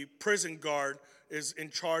 that the prison guard is in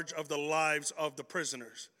charge of the lives of the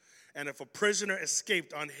prisoners. And if a prisoner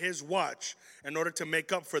escaped on his watch, in order to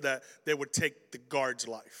make up for that, they would take the guard's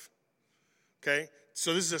life. Okay?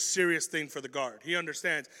 So this is a serious thing for the guard. He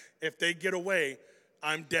understands, if they get away,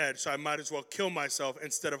 I'm dead, so I might as well kill myself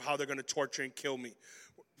instead of how they're going to torture and kill me.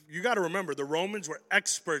 You got to remember, the Romans were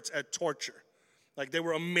experts at torture. Like, they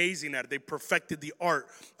were amazing at it. They perfected the art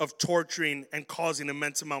of torturing and causing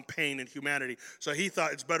immense amount of pain in humanity. So he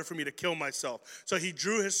thought, it's better for me to kill myself. So he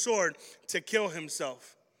drew his sword to kill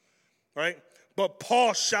himself, right? But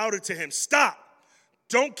Paul shouted to him, stop,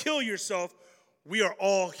 don't kill yourself. We are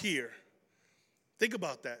all here. Think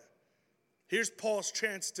about that. Here's Paul's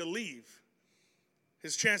chance to leave,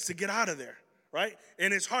 his chance to get out of there, right?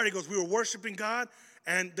 In his heart, he goes, we were worshiping God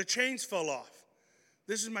and the chains fell off.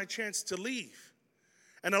 This is my chance to leave.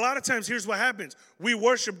 And a lot of times, here's what happens. We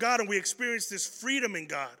worship God and we experience this freedom in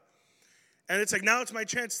God. And it's like, now it's my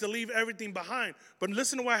chance to leave everything behind. But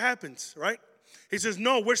listen to what happens, right? He says,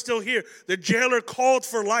 no, we're still here. The jailer called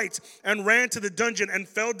for lights and ran to the dungeon and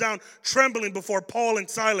fell down trembling before Paul and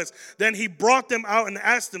Silas. Then he brought them out and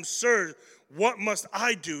asked them, sir, what must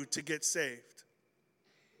I do to get saved?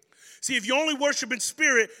 See, if you only worship in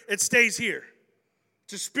spirit, it stays here.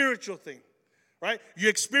 It's a spiritual thing. Right? You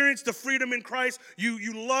experience the freedom in Christ.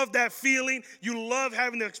 You love that feeling. You love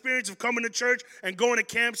having the experience of coming to church and going to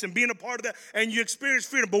camps and being a part of that. And you experience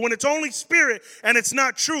freedom. But when it's only spirit and it's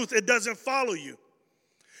not truth, it doesn't follow you.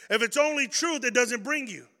 If it's only truth, it doesn't bring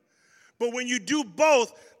you. But when you do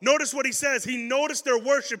both, notice what he says. He noticed their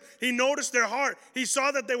worship. He noticed their heart. He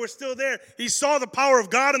saw that they were still there. He saw the power of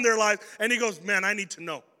God in their lives. And he goes, man, I need to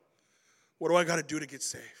know. What do I got to do to get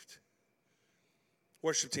saved?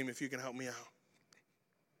 Worship team, if you can help me out.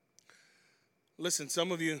 Listen,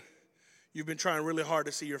 some of you, you've been trying really hard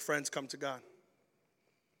to see your friends come to God.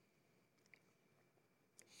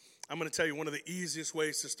 I'm going to tell you one of the easiest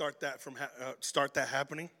ways to start that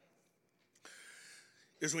happening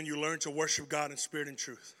is when you learn to worship God in spirit and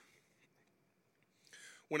truth.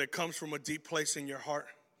 When it comes from a deep place in your heart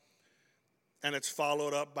and it's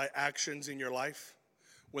followed up by actions in your life,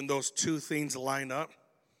 when those two things line up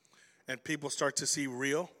and people start to see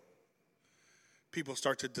real, people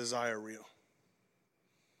start to desire real.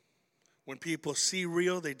 When people see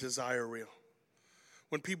real, they desire real.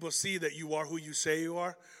 When people see that you are who you say you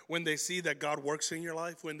are, when they see that God works in your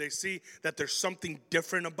life, when they see that there's something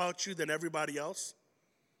different about you than everybody else,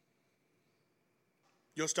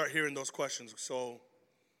 you'll start hearing those questions. So,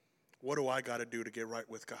 what do I got to do to get right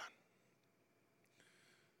with God?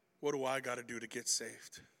 What do I got to do to get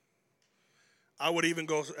saved? I would even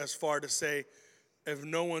go as far to say, if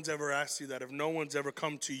no one's ever asked you that, if no one's ever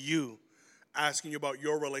come to you asking you about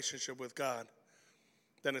your relationship with God,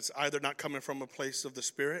 then it's either not coming from a place of the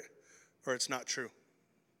Spirit or it's not true.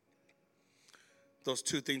 Those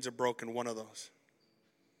two things are broken, one of those.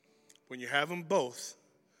 When you have them both,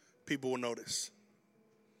 people will notice.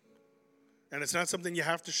 And it's not something you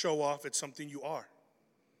have to show off, it's something you are.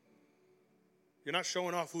 You're not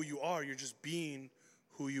showing off who you are, you're just being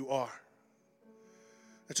who you are.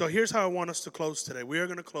 And so here's how I want us to close today. We are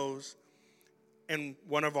going to close in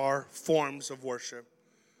one of our forms of worship,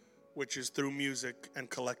 which is through music and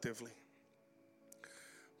collectively.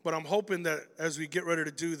 But I'm hoping that as we get ready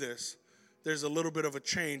to do this, there's a little bit of a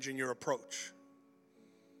change in your approach.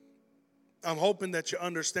 I'm hoping that you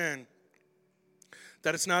understand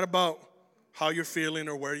that it's not about how you're feeling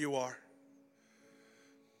or where you are.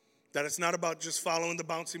 That it's not about just following the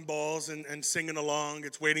bouncing balls and singing along.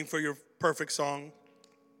 It's waiting for your perfect song.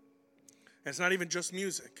 And it's not even just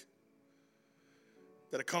music.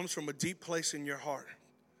 That it comes from a deep place in your heart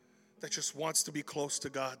that just wants to be close to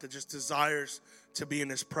God, that just desires to be in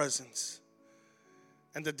His presence.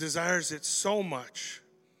 And that desires it so much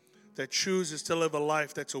that chooses to live a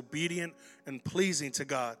life that's obedient and pleasing to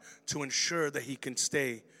God to ensure that He can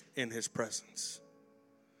stay in His presence.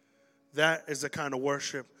 That is the kind of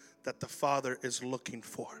worship that the Father is looking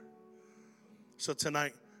for. So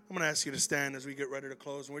tonight, I'm going to ask you to stand as we get ready to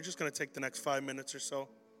close. And we're just going to take the next 5 minutes or so.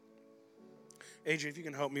 AJ, if you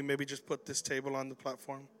can help me, maybe just put this table on the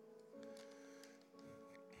platform.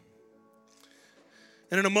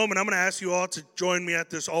 And in a moment, I'm going to ask you all to join me at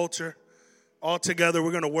this altar. All together,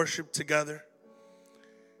 we're going to worship together.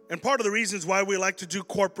 And part of the reasons why we like to do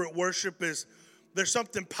corporate worship is there's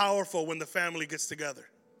something powerful when the family gets together.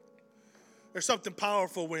 There's something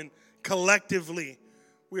powerful when collectively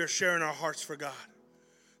we are sharing our hearts for God.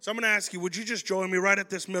 So I'm going to ask you, would you just join me right at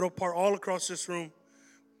this middle part, all across this room?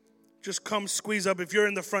 Just come squeeze up. If you're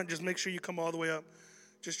in the front, just make sure you come all the way up.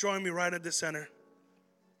 Just join me right at the center.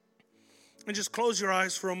 And just close your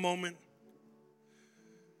eyes for a moment.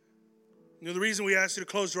 You know, the reason we ask you to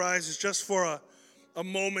close your eyes is just for a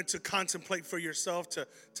moment to contemplate for yourself, to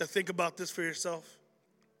think about this for yourself.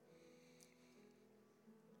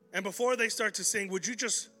 And before they start to sing, would you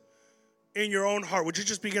just, in your own heart, would you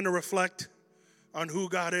just begin to reflect on who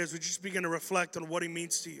God is? Would you just begin to reflect on what He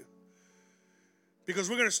means to you? Because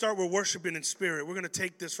we're going to start with worshiping in spirit. We're going to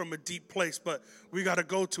take this from a deep place, but we got to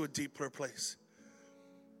go to a deeper place.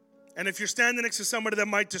 And if you're standing next to somebody that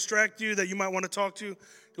might distract you, that you might want to talk to,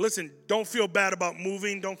 listen, don't feel bad about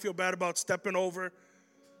moving. Don't feel bad about stepping over.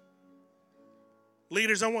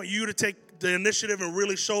 Leaders, I want you to take the initiative and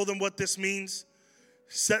really show them what this means.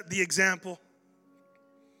 Set the example.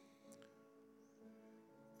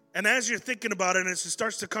 And as you're thinking about it, and as it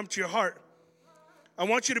starts to come to your heart, I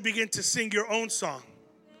want you to begin to sing your own song.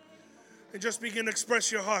 And just begin to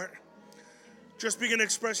express your heart. Just begin to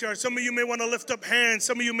express your heart. Some of you may want to lift up hands.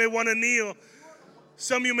 Some of you may want to kneel.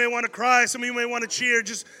 Some of you may want to cry. Some of you may want to cheer.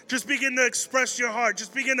 Just begin to express your heart.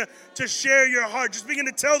 Just begin to share your heart. Just begin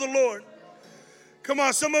to tell the Lord. Come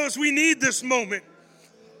on, some of us, we need this moment.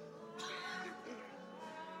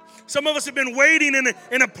 Some of us have been waiting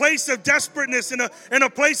in a place of desperateness, in a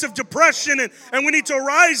place of depression, and we need to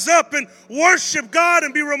rise up and worship God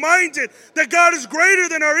and be reminded that God is greater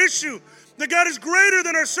than our issue, that God is greater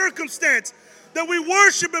than our circumstance, that we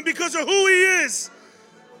worship Him because of who He is.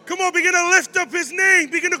 Come on, begin to lift up His name,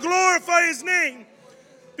 begin to glorify His name,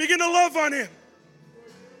 begin to love on Him.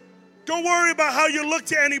 Don't worry about how you look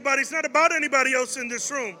to anybody. It's not about anybody else in this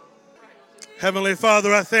room. Heavenly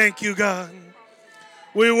Father, I thank you, God.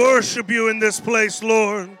 We worship you in this place,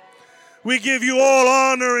 Lord. We give you all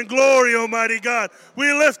honor and glory, Almighty God.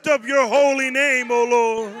 We lift up your holy name, O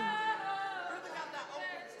Lord.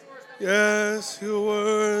 Yes, you're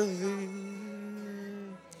worthy.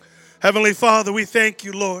 Heavenly Father, we thank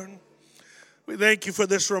you, Lord. We thank you for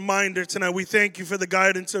this reminder tonight. We thank you for the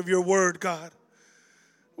guidance of your word, God.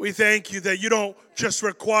 We thank you that you don't just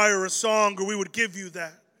require a song, or we would give you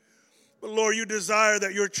that. But Lord, you desire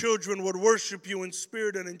that your children would worship you in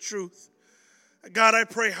spirit and in truth. God, I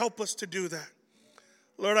pray, help us to do that.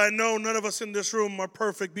 Lord, I know none of us in this room are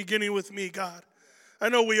perfect, beginning with me, God. I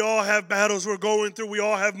know we all have battles we're going through. We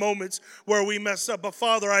all have moments where we mess up. But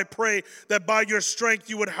Father, I pray that by your strength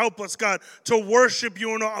you would help us, God, to worship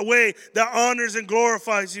you in a way that honors and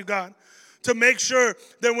glorifies you, God. To make sure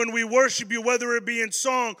that when we worship you, whether it be in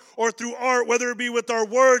song or through art, whether it be with our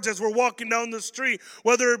words as we're walking down the street,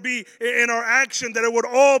 whether it be in our action, that it would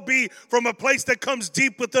all be from a place that comes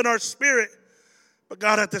deep within our spirit. But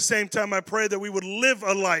God, at the same time, I pray that we would live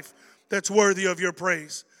a life that's worthy of your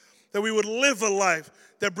praise. That we would live a life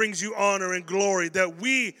that brings you honor and glory. That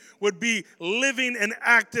we would be living and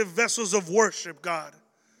active vessels of worship, God.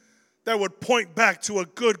 That would point back to a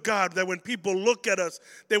good God, that when people look at us,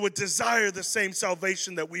 they would desire the same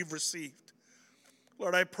salvation that we've received.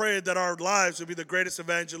 Lord, I pray that our lives would be the greatest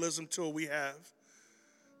evangelism tool we have,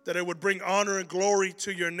 that it would bring honor and glory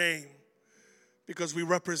to your name, because we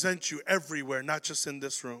represent you everywhere, not just in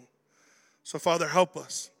this room. So, Father, help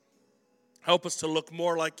us. Help us to look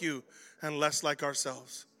more like you and less like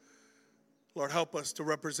ourselves. Lord, help us to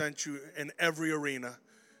represent you in every arena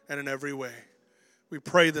and in every way. We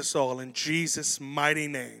pray this all in Jesus' mighty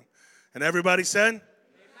name. And everybody said? Amen.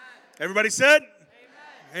 Everybody said?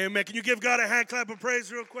 Amen. Amen. Can you give God a hand clap of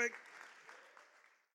praise real quick?